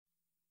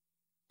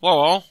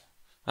Hello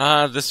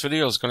all. This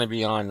video is going to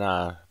be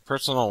on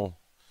personal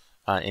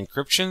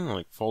encryption,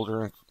 like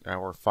folder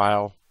or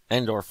file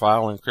or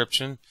file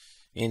encryption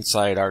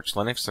inside Arch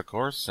Linux, of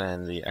course,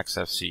 and the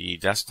Encfs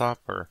desktop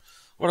or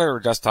whatever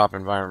desktop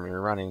environment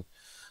you're running.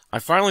 I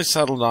finally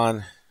settled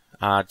on,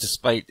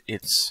 despite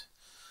its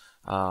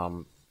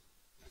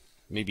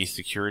maybe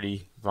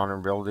security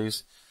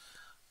vulnerabilities,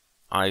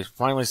 I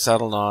finally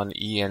settled on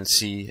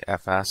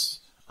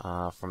Encfs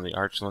from the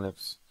Arch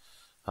Linux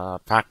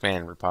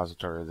Pacman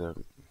repository, the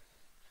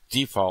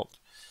default,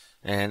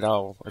 and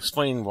I'll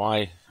explain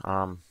why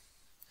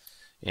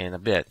in a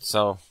bit.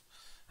 So,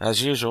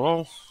 as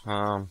usual,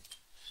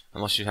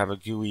 unless you have a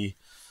GUI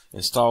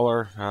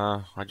installer,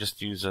 I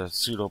just use a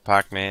sudo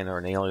pacman or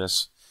an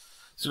alias.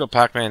 Sudo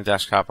pacman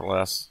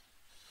 -S.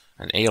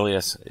 An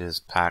alias is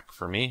pack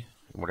for me,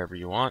 whatever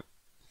you want.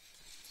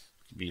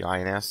 It could be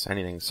INS,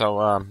 anything.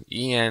 So,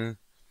 Encfs.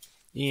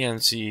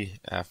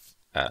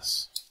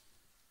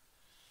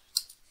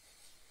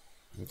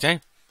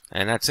 Okay,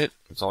 and that's it.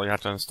 That's all you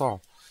have to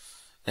install.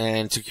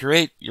 And to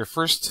create your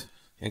first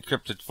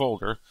encrypted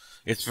folder,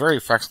 it's very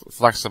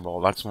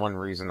flexible. That's one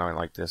reason I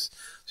like this.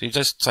 So you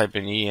just type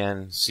in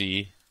Encfs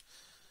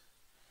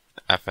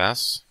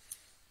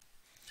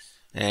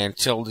and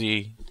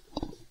tilde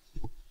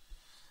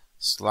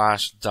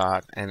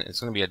 /dot, and it's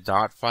going to be a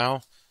dot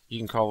file. You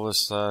can call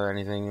this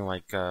anything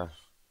like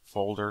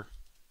folder,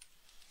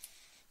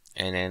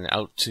 and then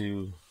out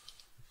to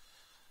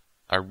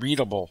a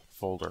readable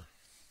folder.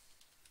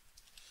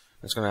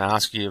 It's going to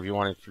ask you if you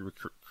want to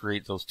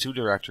create those two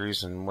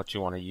directories and what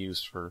you want to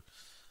use for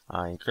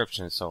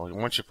encryption. So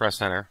once you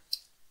press enter,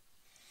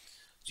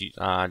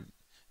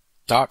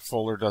 dot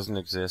folder doesn't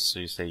exist,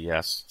 so you say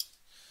yes.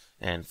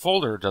 And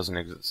folder doesn't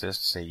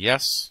exist, say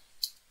yes.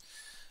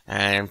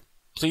 And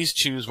please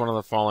choose one of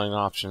the following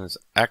options: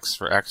 X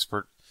for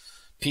expert,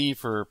 P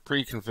for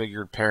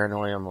pre-configured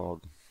paranoia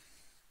mode.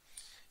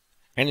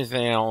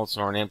 Anything else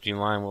or an empty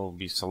line will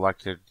be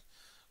selected.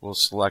 We'll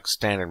select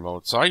standard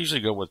mode. So I usually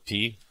go with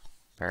P,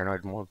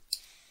 paranoid mode.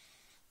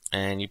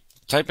 And you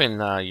type in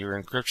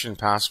your encryption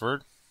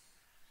password.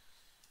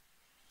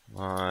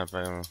 If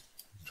I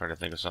try to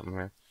think of something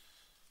here.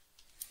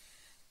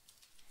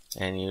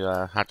 And you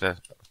have to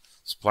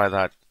supply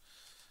that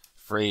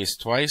phrase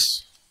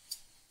twice.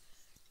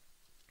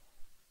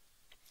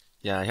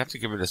 Yeah, you have to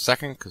give it a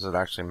second because it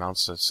actually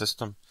mounts the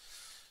system.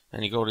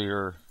 And you go to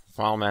your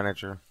file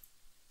manager.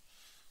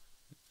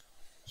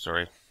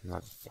 Sorry,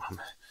 not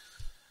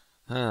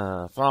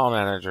file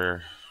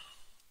manager.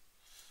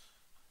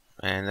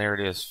 And there it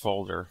is,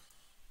 folder.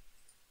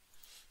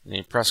 And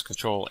you press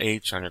Control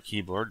H on your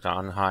keyboard to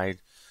unhide,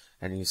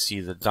 and you see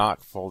the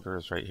dot folder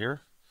is right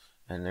here.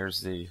 And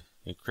there's the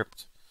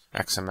encrypt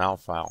XML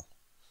file.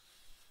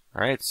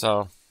 Alright,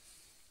 so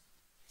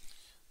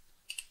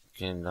you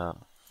can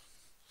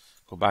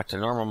go back to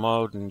normal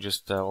mode and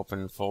just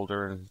open the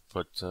folder and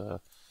put,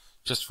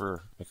 just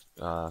for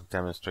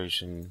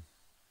demonstration,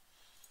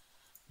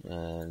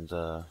 and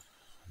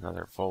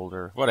another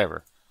folder,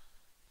 whatever.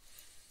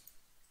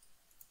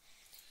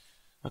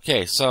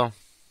 Okay, so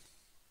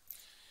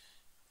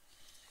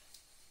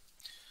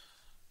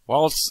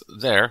while it's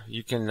there,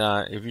 you can,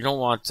 if you don't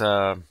want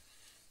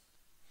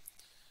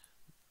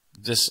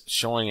this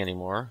showing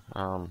anymore,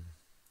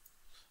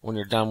 when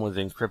you're done with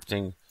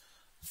encrypting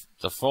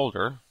the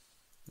folder,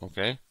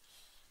 okay,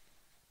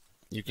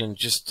 you can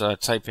just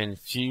type in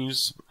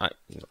fuse.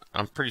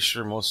 I'm pretty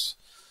sure most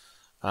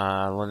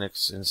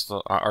Linux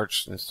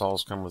Arch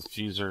installs come with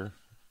fuser.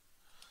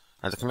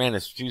 The command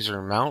is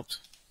fuser mount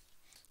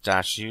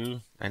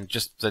 -u, and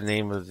just the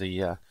name of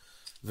the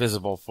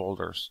visible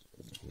folders.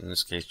 In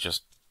this case,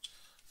 just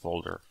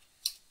folder.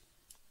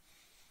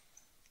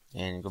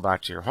 And go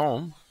back to your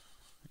home,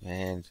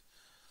 and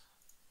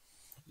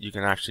you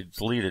can actually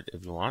delete it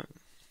if you want.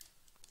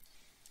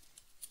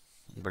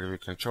 But if you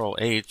Control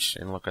H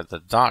and look at the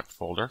dot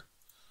folder,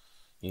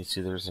 you can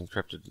see there's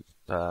encrypted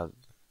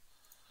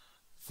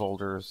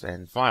folders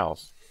and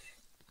files.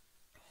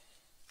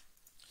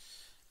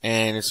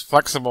 And it's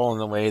flexible in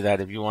the way that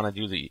if you want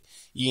to do the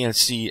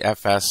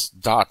Encfs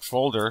dot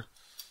folder,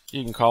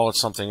 you can call it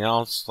something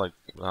else, like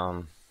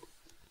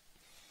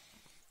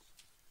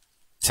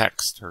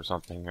text or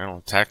something. I don't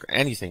know, text,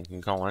 anything. You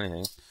can call it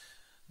anything.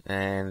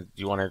 And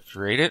you want to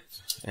create it,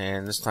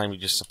 and this time you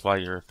just supply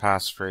your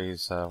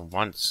passphrase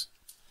once.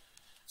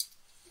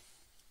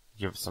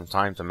 Give it some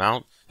time to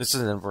mount. This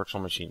is a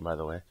virtual machine, by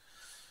the way.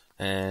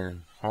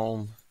 And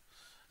home,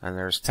 and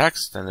there's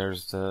text, and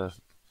there's the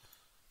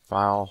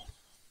file,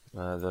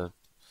 the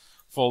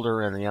folder,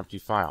 and the empty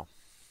file.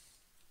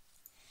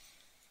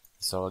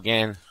 So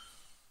again,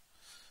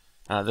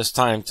 this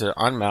time to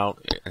unmount,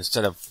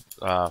 instead of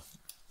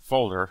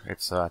folder,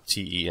 it's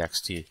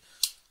text.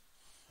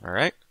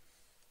 Alright,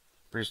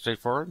 pretty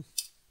straightforward.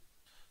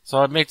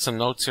 So I've made some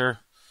notes here.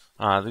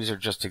 These are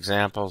just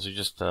examples. You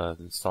just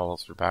install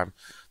it through PAM.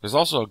 There's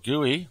also a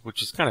GUI,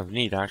 which is kind of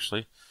neat,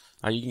 actually.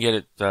 You can get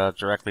it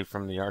directly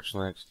from the Arch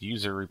Linux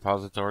user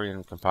repository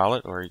and compile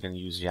it, or you can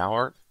use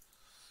YAWART.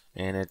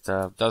 And it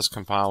does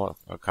compile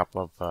a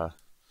couple of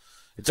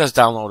it does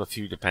download a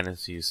few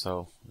dependencies.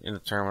 So in the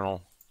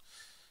terminal,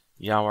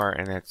 Yawar,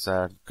 and it's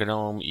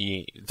GNOME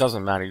E. It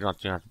doesn't matter. You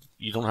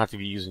don't have to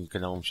be using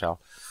GNOME shell.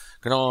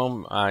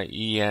 GNOME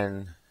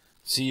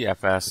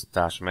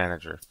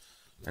Encfs-manager,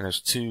 and there's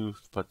two,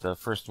 but the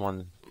first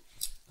one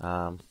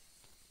I'm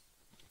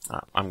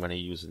going to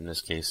use in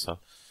this case. So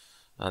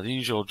the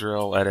usual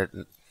drill: edit,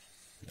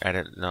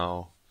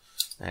 no,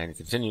 and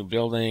continue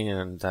building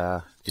and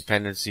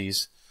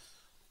dependencies.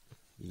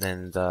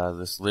 Then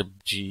this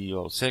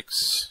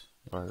libg06,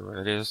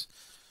 whatever it is,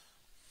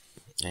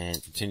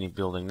 and continue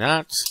building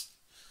that.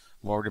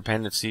 More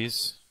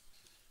dependencies.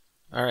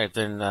 Alright,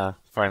 then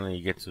finally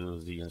you get to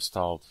the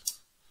installed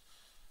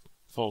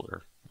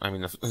folder. I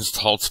mean the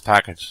installed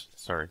package,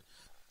 sorry.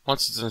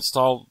 Once it's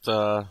installed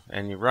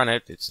and you run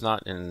it, it's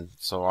not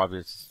so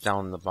obvious. It's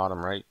down in the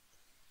bottom right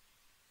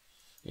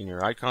in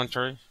your icon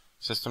tray,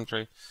 system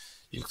tray.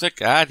 You can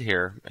click add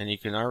here, and you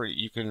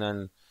can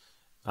then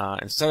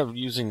instead of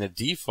using the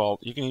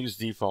default, you can use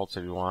defaults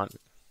if you want.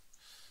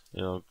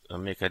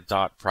 Make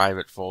a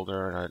 .private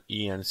folder and an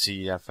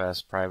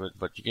Encfs private,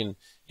 but you can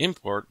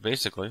import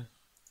basically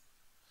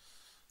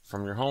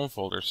from your home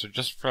folder. So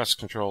just press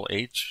Control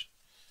H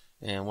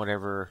and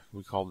whatever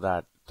we call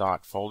that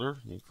 .folder.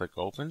 You click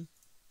open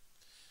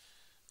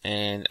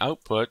and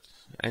output,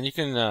 and you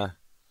can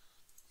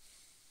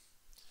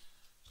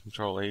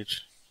Control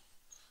H.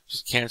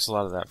 Just cancel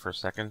out of that for a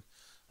second.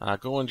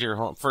 Go into your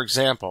home. For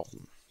example,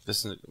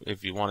 this is,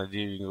 if you want to do,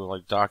 you can go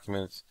like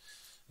Documents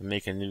and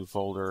make a new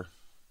folder.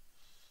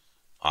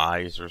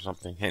 Eyes or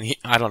something.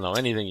 I don't know,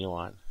 anything you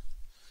want.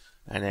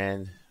 And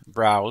then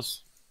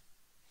browse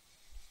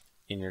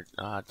in your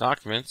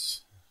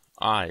documents,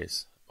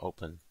 eyes,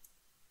 open.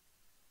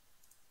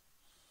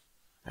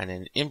 And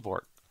then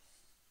import.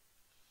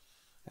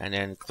 And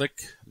then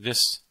click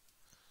this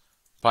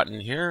button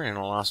here, and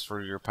it'll ask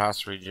for your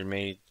password you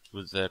made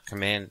with the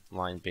command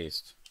line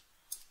based.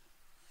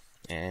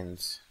 And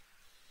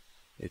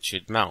it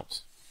should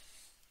mount,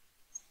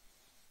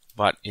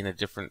 but in a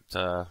different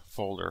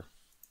folder.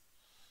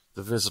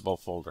 The visible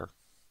folder.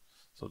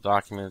 So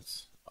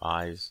documents,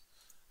 eyes,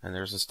 and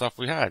there's the stuff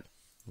we had.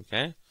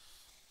 Okay.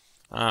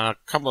 A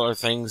couple other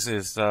things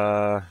is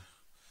I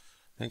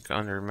think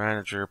under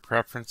manager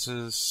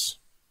preferences,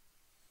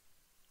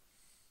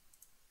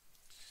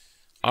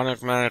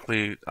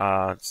 automatically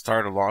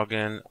start a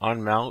login,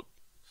 unmount,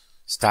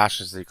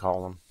 stashes they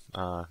call them.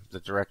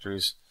 The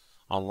directories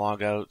on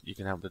logout, you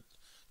can have the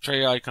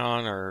tray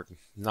icon or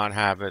not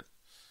have it.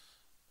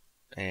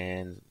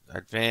 And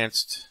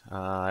advanced,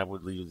 I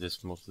would leave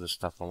most of this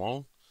stuff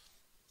alone.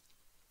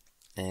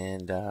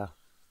 And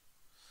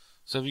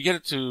so if you get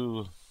it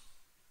to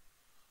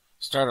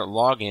start at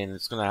login,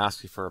 it's going to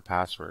ask you for a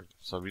password.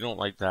 So if you don't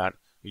like that,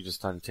 you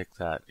just untick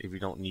that if you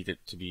don't need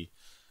it to be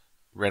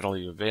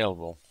readily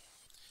available.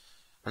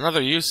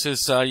 Another use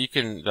is you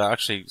can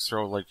actually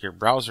throw like your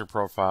browser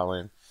profile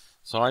in.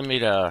 So I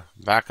made a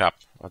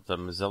backup of the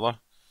Mozilla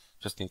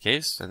just in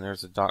case, and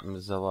there's a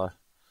 .mozilla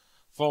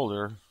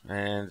folder,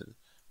 and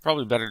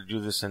probably better to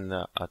do this in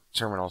the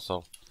terminal.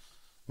 So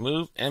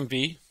move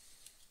mv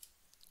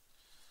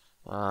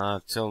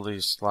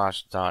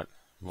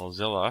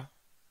 /.mozilla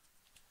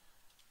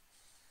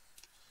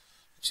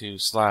to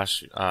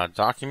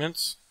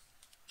 /documents.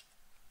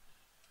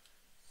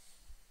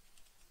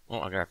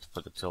 Oh, I got to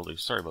put the tilde.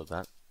 Sorry about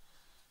that.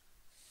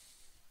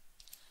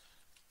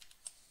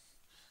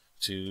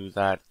 To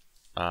that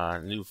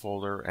new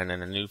folder, and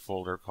then a new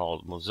folder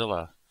called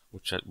Mozilla,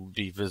 which would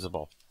be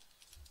visible.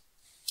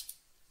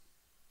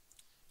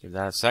 Give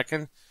that a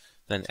second.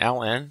 Then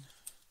ln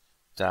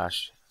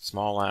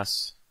 -small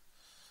s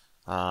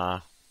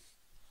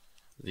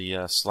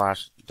the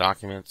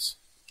 /documents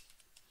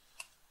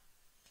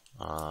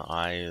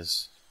I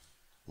is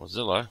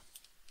Mozilla.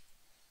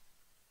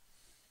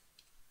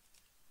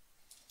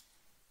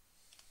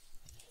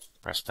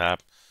 Press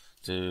tab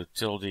to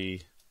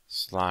tilde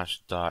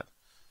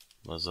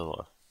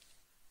 /.mozilla.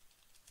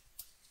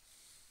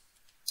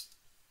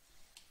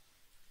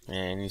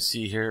 And you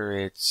see here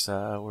it's,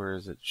 where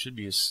is it? Should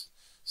be a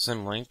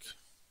symlink.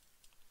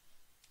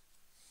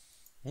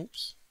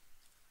 Oops.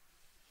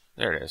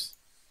 There it is.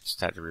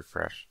 Just had to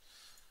refresh.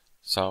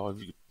 So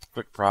if you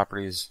click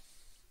properties,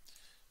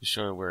 you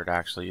show you where it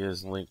actually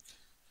is, link,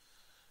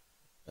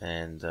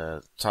 and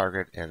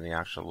target, and the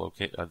actual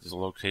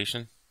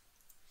location.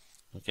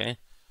 Okay.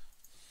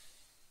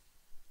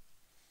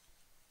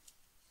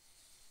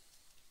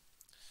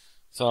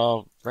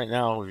 So right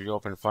now, if you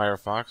open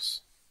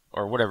Firefox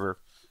or whatever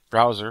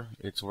browser,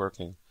 it's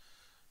working.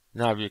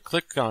 Now if you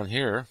click on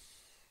here,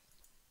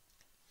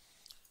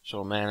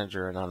 show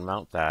manager, and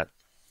unmount that,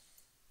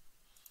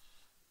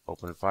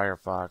 open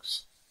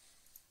Firefox,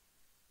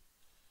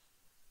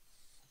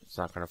 it's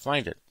not going to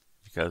find it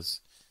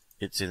because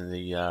it's in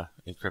the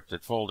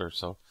encrypted folder.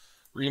 So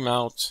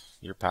remount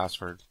your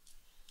password.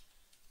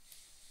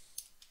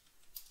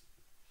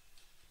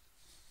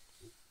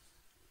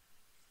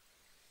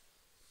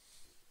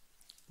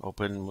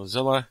 Open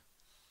Mozilla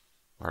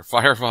or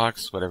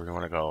Firefox, whatever you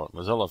want to call it,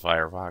 Mozilla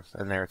Firefox,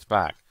 and there it's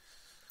back.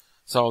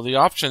 So the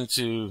option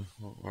to,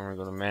 when we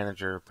go to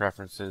Manager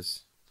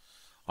Preferences,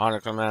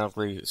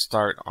 automatically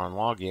start on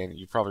login,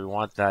 you probably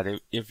want that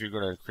if you're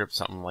going to encrypt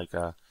something like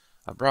a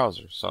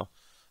browser. So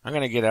I'm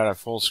going to get out of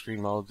full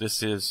screen mode.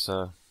 This is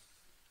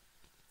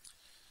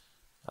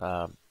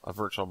a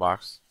virtual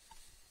box,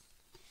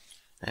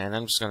 and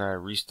I'm just going to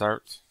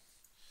restart,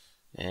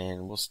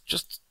 and we'll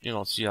just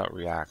see how it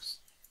reacts.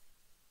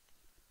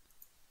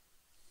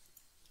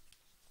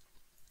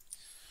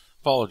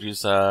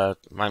 Apologies,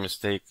 my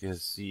mistake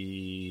is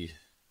the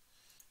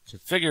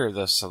configure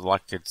the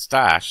selected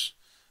stash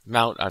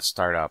mount at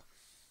startup,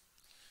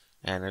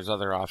 and there's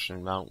other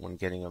option mount when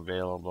getting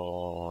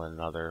available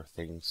and other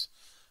things.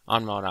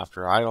 Unmount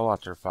after idle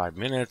after 5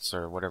 minutes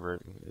or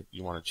whatever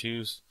you want to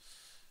choose,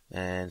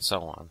 and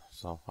so on.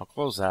 So I'll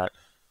close that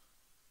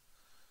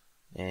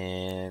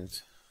and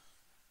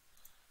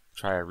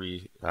try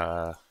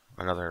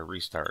another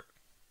restart.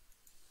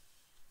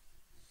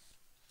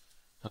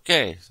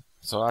 Okay,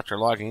 so after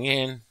logging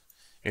in,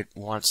 it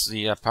wants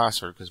the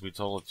password because we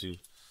told it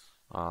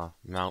to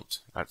mount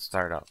at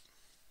startup.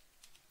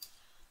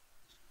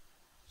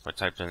 So I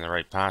typed in the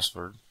right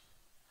password.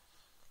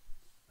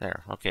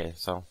 There. Okay,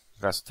 so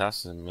best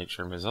test and make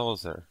sure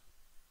Mozilla's there.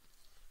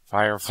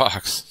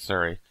 Firefox,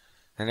 sorry.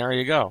 And there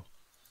you go.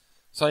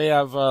 So you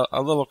have a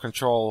little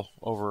control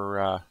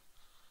over,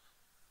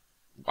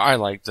 I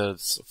like the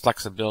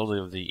flexibility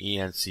of the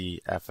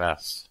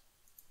Encfs.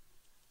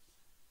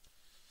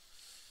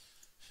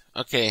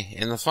 Okay,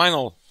 in the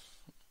final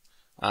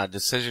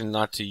decision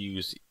not to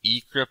use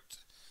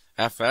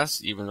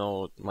Encryptfs, even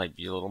though it might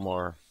be a little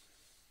more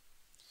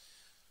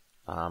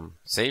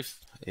safe,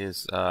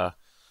 is the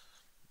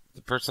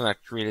person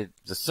that created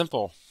the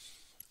simple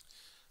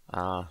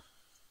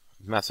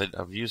method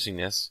of using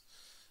this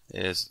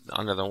is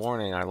under the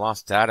warning, I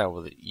lost data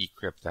with the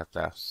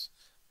Encryptfs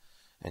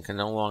and can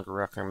no longer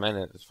recommend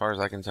it. As far as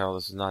I can tell,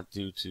 this is not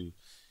due to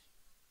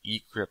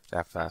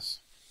Encryptfs.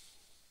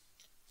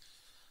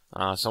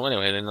 So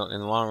anyway, in the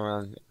long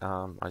run,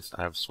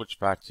 I've switched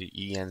back to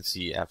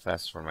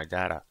Encfs for my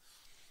data.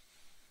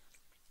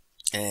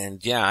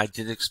 And yeah, I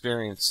did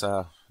experience,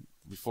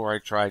 before I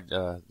tried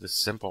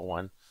this simple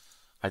one,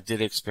 I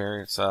did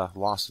experience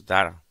loss of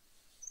data.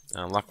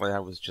 Luckily, I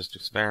was just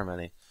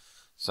experimenting.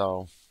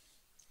 So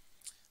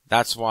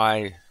that's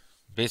why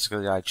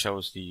basically I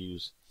chose to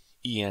use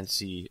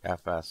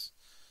Encfs.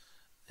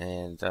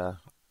 And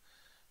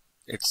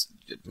it's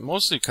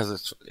mostly because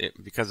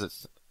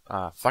it's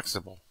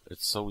flexible.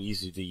 It's so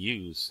easy to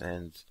use,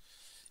 and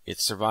it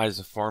survives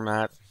a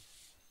format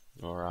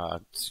or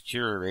a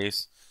secure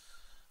erase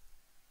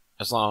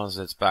as long as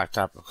it's backed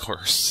up, of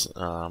course,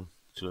 to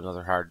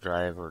another hard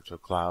drive or to a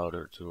cloud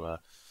or to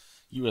a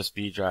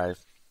USB drive.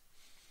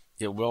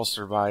 It will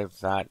survive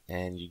that,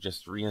 and you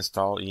just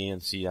reinstall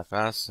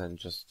Encfs and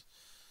just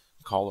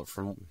call it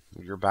from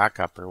your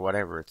backup or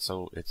whatever.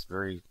 It's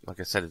very, like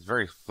I said, it's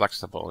very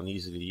flexible and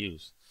easy to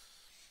use.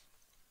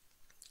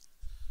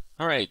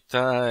 Alright,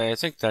 I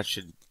think that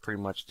should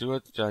pretty much do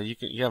it.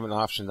 You have an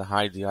option to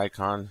hide the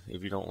icon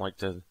if you don't like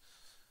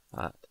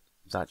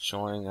that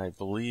showing, I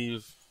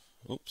believe.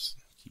 Oops,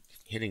 keep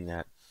hitting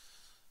that.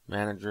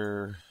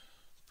 Manager,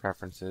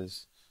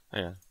 preferences,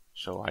 yeah,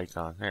 show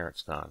icon. There,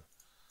 it's gone.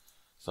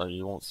 So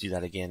you won't see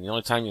that again. The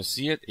only time you'll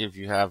see it if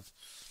you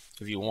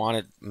want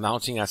it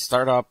mounting at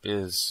startup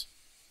is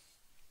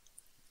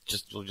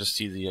you'll just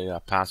see the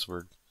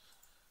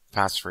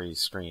passphrase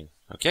screen.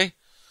 Okay.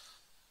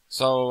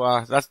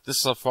 So this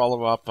is a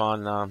follow-up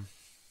on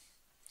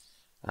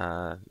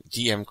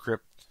de-encrypt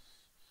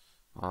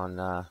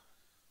on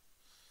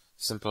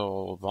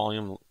simple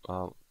volume,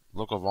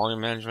 local volume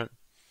management.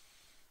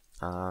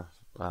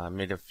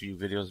 Made a few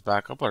videos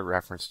back. I'll put a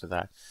reference to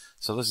that.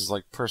 So this is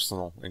like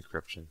personal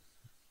encryption,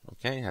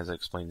 okay, as I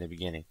explained in the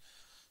beginning.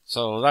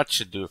 So that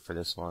should do it for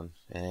this one.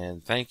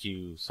 And thank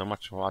you so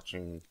much for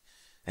watching.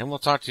 And we'll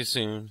talk to you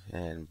soon.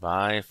 And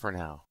bye for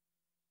now.